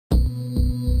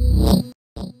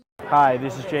Hi,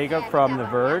 this is Jacob from The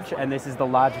Verge, and this is the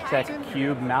Logitech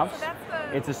Cube mouse.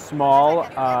 It's a small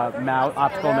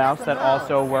optical mouse that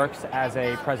also works as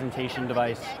a presentation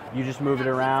device. You just move it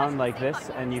around like this,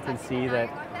 and you can see that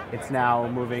it's now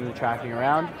moving, tracking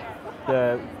around.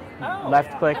 The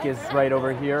left click is right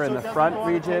over here in the front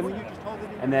region,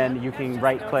 and then you can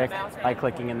right click by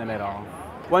clicking in the middle.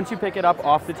 Once you pick it up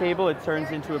off the table, it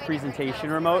turns into a presentation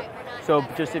remote. So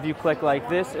just if you click like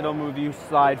this, it'll move you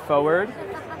slide forward.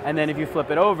 And then if you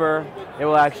flip it over, it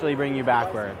will actually bring you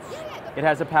backwards. It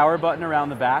has a power button around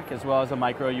the back as well as a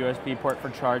micro USB port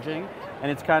for charging.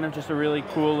 And it's kind of just a really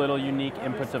cool little unique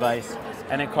input device.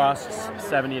 And it costs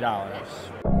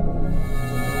 $70.